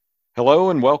Hello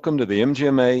and welcome to the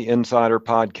MGMA Insider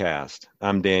Podcast.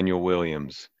 I'm Daniel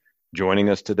Williams. Joining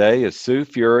us today is Sue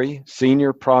Fury,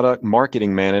 Senior Product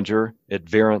Marketing Manager at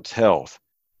Verance Health.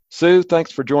 Sue,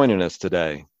 thanks for joining us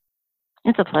today.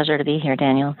 It's a pleasure to be here,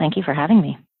 Daniel. Thank you for having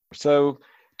me. So,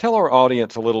 tell our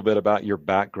audience a little bit about your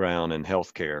background in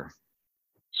healthcare.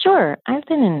 Sure. I've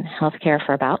been in healthcare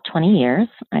for about 20 years.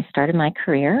 I started my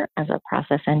career as a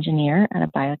process engineer at a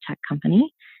biotech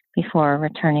company before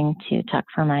returning to Tuck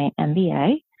for my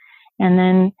MBA. And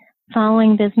then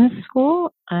following business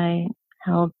school, I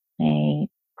held a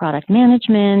product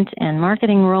management and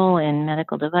marketing role in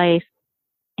medical device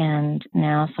and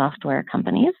now software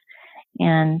companies.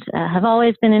 And have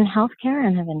always been in healthcare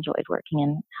and have enjoyed working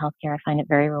in healthcare. I find it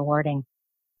very rewarding.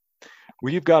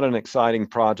 Well, you've got an exciting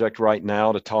project right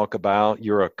now to talk about.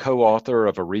 You're a co-author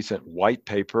of a recent white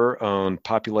paper on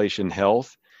population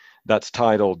health that's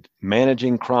titled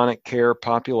Managing Chronic Care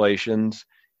Populations,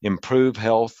 Improve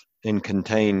Health and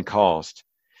Contain Cost.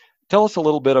 Tell us a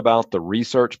little bit about the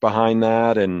research behind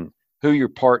that and who your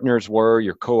partners were,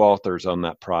 your co-authors on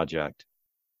that project.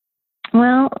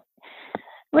 Well,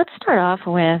 let's start off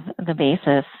with the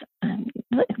basis.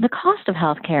 The cost of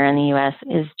healthcare in the U.S.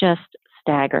 is just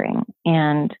staggering.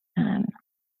 And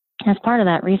as part of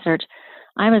that research,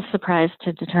 I was surprised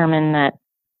to determine that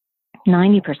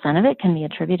 90% of it can be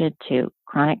attributed to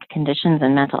chronic conditions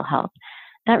and mental health.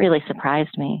 That really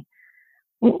surprised me.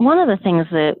 One of the things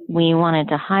that we wanted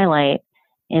to highlight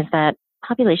is that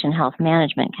population health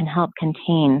management can help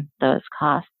contain those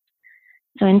costs.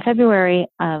 So in February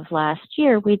of last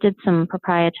year, we did some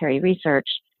proprietary research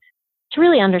to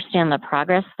really understand the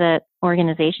progress that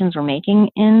organizations were making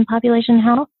in population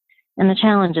health and the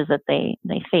challenges that they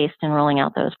faced in rolling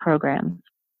out those programs.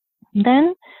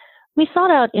 Then we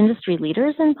sought out industry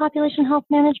leaders in population health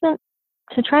management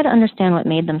to try to understand what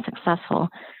made them successful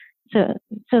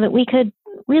so that we could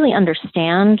really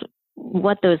understand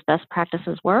what those best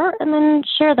practices were and then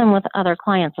share them with other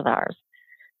clients of ours.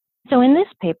 So in this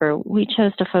paper, we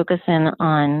chose to focus in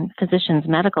on Physicians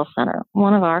Medical Center,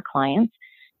 one of our clients,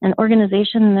 an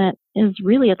organization that is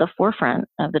really at the forefront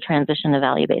of the transition to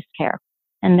value-based care.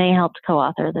 And they helped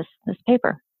co-author this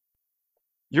paper.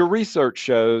 Your research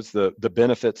shows the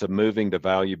benefits of moving to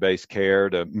value-based care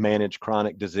to manage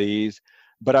chronic disease,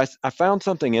 but I found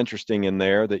something interesting in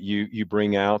there that you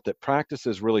bring out, that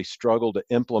practices really struggle to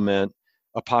implement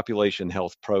a population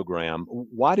health program.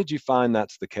 Why did you find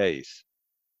that's the case?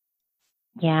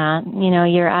 Yeah,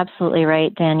 you're absolutely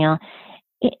right, Daniel.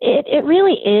 It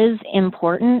really is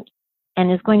important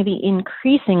and is going to be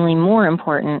increasingly more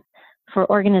important for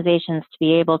organizations to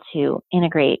be able to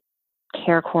integrate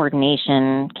care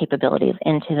coordination capabilities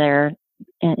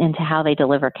into how they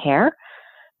deliver care.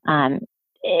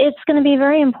 It's going to be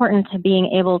very important to being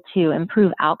able to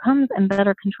improve outcomes and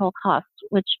better control costs,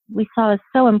 which we saw is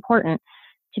so important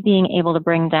to being able to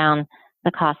bring down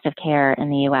the cost of care in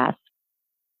the U.S.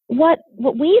 What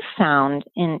we've found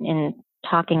in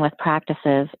talking with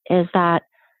practices is that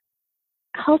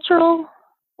cultural,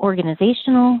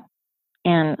 organizational,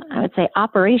 and I would say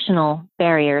operational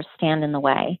barriers stand in the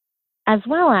way, as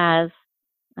well as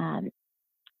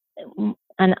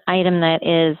an item that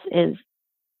is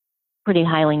pretty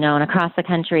highly known across the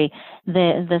country,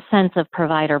 the sense of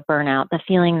provider burnout, the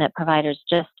feeling that providers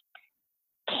just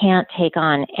can't take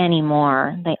on any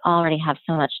more. They already have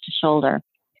so much to shoulder.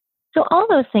 So all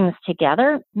those things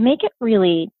together make it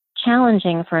really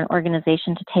challenging for an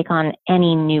organization to take on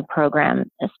any new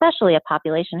program, especially a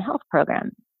population health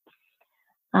program.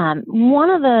 One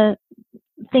of the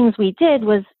things we did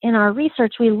was, in our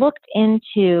research, we looked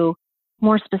into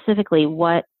more specifically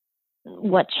what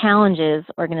challenges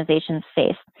organizations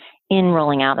face in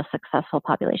rolling out a successful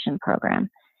population program.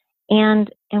 And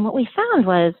what we found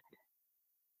was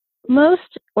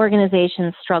most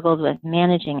organizations struggled with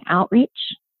managing outreach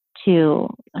to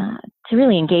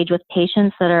really engage with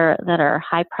patients that are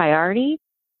high priority,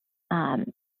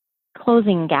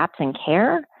 closing gaps in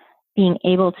care, being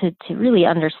able to really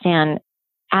understand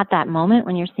at that moment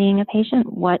when you're seeing a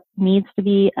patient what needs to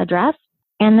be addressed,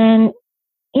 and then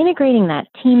integrating that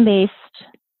team-based,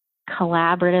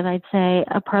 collaborative, I'd say,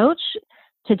 approach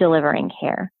to delivering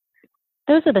care.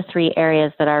 Those are the three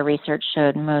areas that our research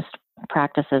showed most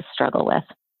practices struggle with.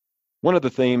 One of the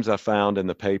themes I found in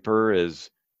the paper is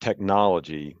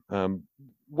technology.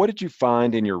 What did you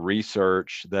find in your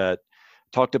research that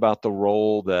talked about the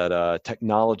role that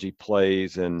technology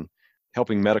plays in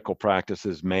helping medical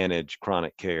practices manage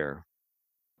chronic care?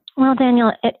 Well,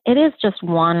 Daniel, it is just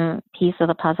one piece of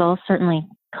the puzzle. Certainly,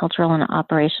 cultural and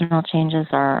operational changes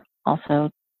are also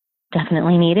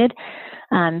definitely needed,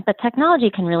 but technology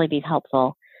can really be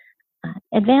helpful.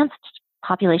 Advanced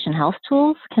population health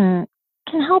tools can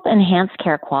help enhance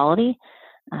care quality,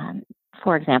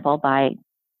 for example, by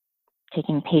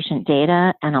taking patient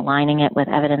data and aligning it with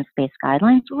evidence-based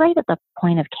guidelines right at the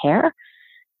point of care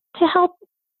to help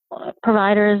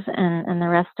providers and the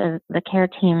rest of the care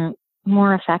team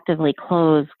more effectively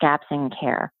close gaps in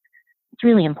care. It's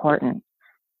really important.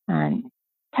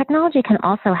 Technology can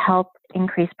also help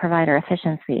increase provider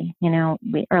efficiency.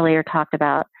 We earlier talked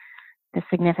about the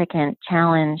significant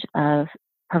challenge of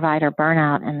provider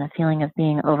burnout and the feeling of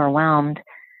being overwhelmed.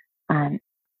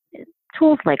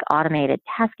 Tools like automated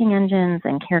tasking engines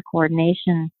and care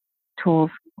coordination tools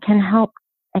can help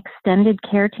extended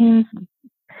care teams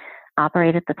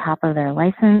operate at the top of their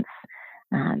license,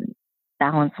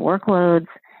 balance workloads,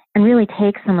 and really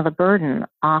take some of the burden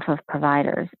off of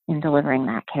providers in delivering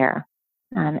that care.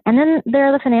 And then there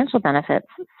are the financial benefits.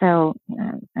 So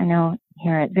I know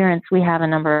here at Verance, we have a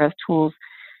number of tools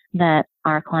that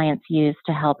our clients use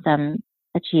to help them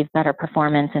achieve better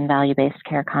performance in value-based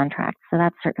care contracts. So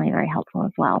that's certainly very helpful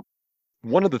as well.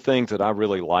 One of the things that I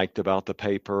really liked about the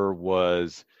paper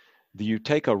was that you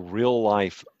take a real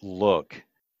life look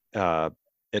at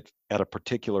a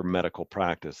particular medical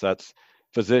practice. That's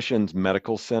Physicians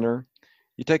Medical Center.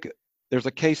 There's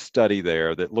a case study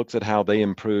there that looks at how they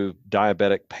improve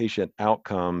diabetic patient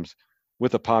outcomes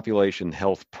with a population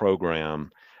health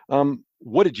program.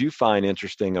 What did you find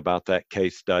interesting about that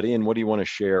case study, and what do you want to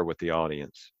share with the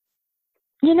audience?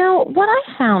 What I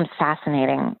found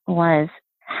fascinating was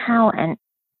how an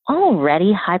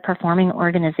already high-performing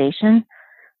organization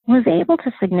was able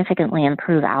to significantly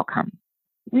improve outcomes,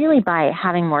 really by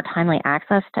having more timely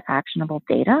access to actionable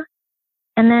data,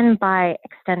 and then by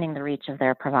extending the reach of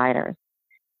their providers.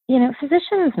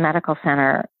 Physicians Medical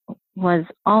Center was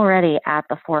already at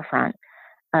the forefront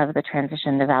of the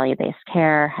transition to value-based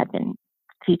care, had been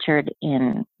featured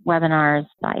in webinars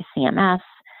by CMS.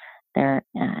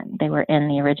 They were in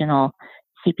the original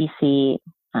CPC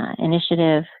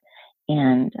initiative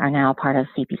and are now part of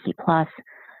CPC Plus.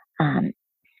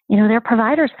 Their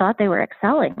providers thought they were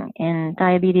excelling in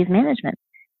diabetes management,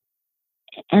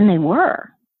 and they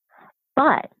were.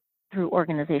 But through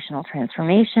organizational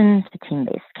transformation to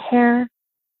team-based care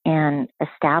and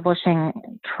establishing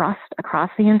trust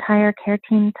across the entire care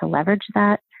team to leverage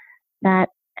that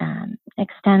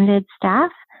extended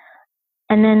staff,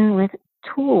 and then with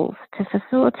tools to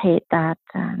facilitate that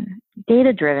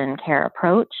data-driven care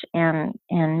approach and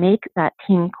make that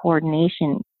team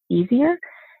coordination easier.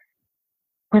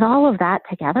 With all of that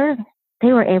together,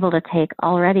 they were able to take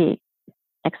already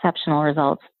exceptional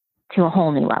results to a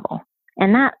whole new level.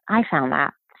 And I found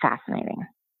that fascinating.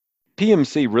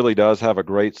 PMC really does have a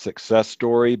great success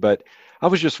story, but I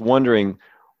was just wondering,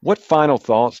 what final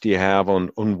thoughts do you have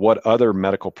on what other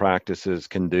medical practices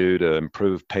can do to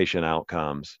improve patient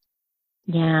outcomes?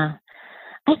 Yeah,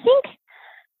 I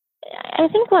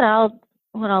think what I'll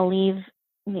leave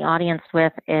the audience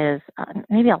with is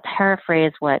maybe I'll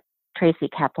paraphrase what Tracy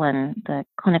Kaplan, the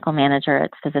clinical manager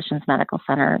at Physicians Medical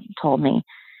Center, told me.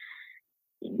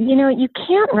 You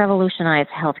can't revolutionize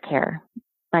healthcare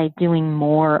by doing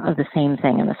more of the same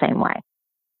thing in the same way.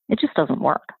 It just doesn't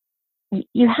work.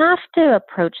 You have to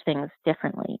approach things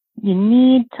differently. You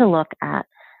need to look at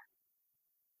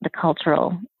the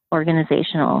cultural,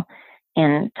 organizational,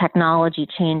 and technology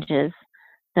changes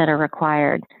that are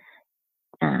required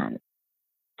to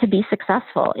be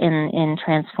successful in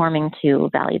transforming to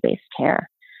value-based care.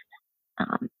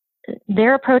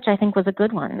 Their approach, I think, was a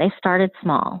good one. They started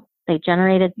small. They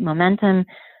generated momentum,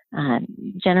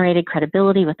 generated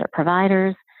credibility with their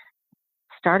providers,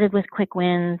 started with quick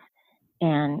wins,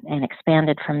 and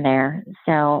expanded from there.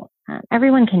 So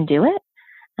everyone can do it.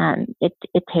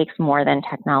 It takes more than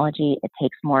technology. It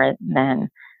takes more than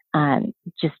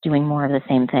just doing more of the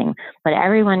same thing. But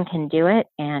everyone can do it,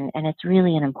 and it's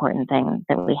really an important thing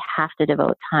that we have to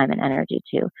devote time and energy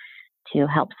to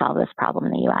help solve this problem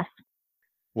in the U.S.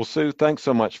 Well, Sue, thanks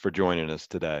so much for joining us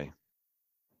today.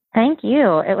 Thank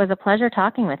you. It was a pleasure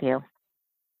talking with you.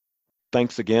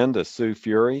 Thanks again to Sue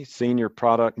Fury, Senior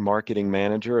Product Marketing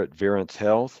Manager at Verance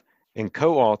Health and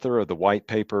co-author of the white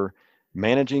paper,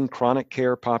 Managing Chronic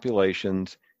Care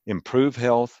Populations, Improve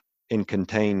Health and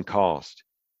Contain Cost.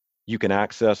 You can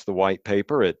access the white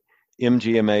paper at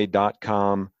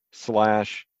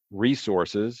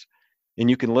mgma.com/resources, and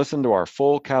you can listen to our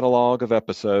full catalog of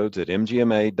episodes at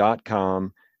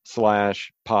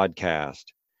mgma.com/podcast.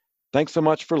 Thanks so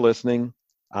much for listening.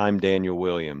 I'm Daniel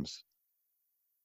Williams.